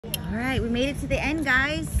right, we made it to the end,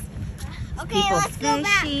 guys. Okay, People let's go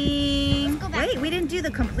back. fishing. Let's go back. Wait, we didn't do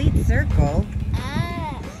the complete circle.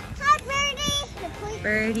 Hi, birdie.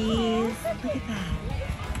 Birdies. Look at that.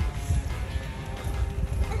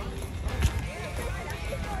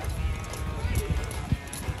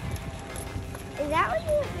 Is that what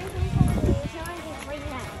you were thinking? Someone just bring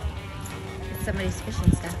that. It's somebody's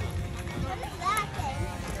fishing stuff. What is that thing?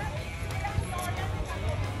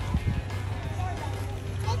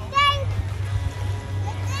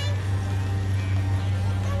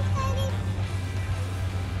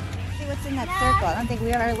 See what's in that circle. I don't think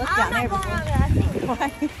we ever looked down there before.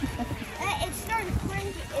 Why? It started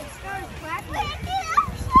cringing. It started cracking.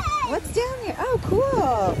 What's down there? Oh,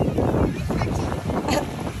 cool.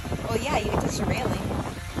 Well, yeah, you can touch the railing.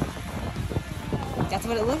 That's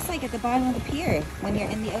what it looks like at the bottom of the pier when you're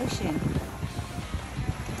in the ocean.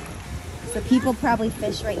 So people probably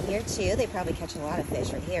fish right here too. They probably catch a lot of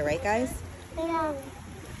fish right here, right guys? Yeah.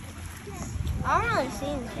 I don't really see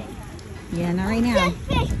anything. Yeah, not right now.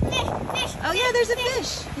 Fish, fish. Oh yeah, there's a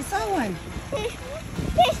fish. You saw one. Fish,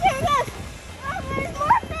 there it goes. Oh, there's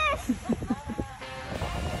more fish.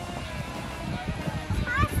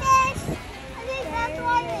 Hi, fish. I think that's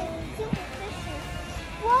why they keep the fish.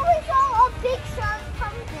 What we saw a big shark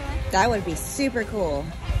come there. That would be super cool.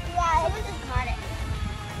 Yeah, someone just caught it.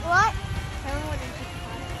 What? Someone would have just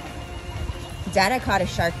caught it. Dada caught a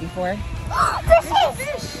shark before.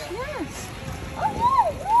 Fishes! Yes. Oh, no,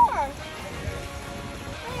 more!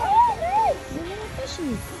 Oh, nice! The little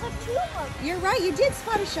fishies. There's like 2 of them. You're right, you did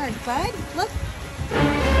spot a shark, bud. Look. Oh,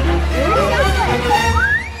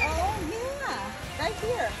 yeah. Right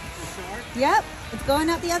here. Yep. It's going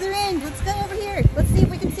out the other end. Let's go over here. Let's see if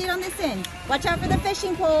we can see it on this end. Watch out for the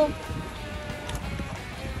fishing pole.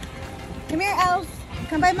 Come here, Elf.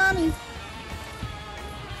 Come by mommy.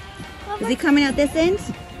 Is he coming out this end?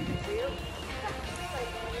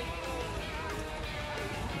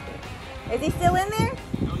 Is he still in there?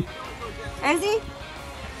 Is he?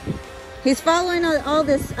 He's following all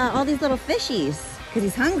these little fishies because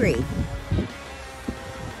he's hungry.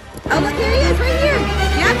 Oh, look, here he is, right here.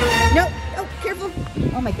 Yep. Nope. Oh, careful.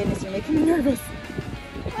 Oh my goodness, you're making me nervous.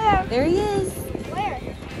 Where? There he is. Where?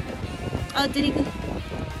 Oh, did he go?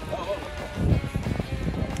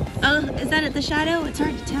 Oh, is that at the shadow? It's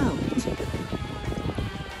hard to tell.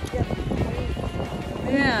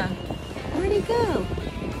 Yeah. Where'd he go?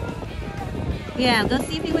 Yeah, let's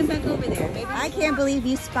see if he went back over there. Maybe. I can't believe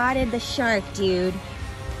you spotted the shark, dude.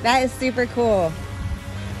 That is super cool.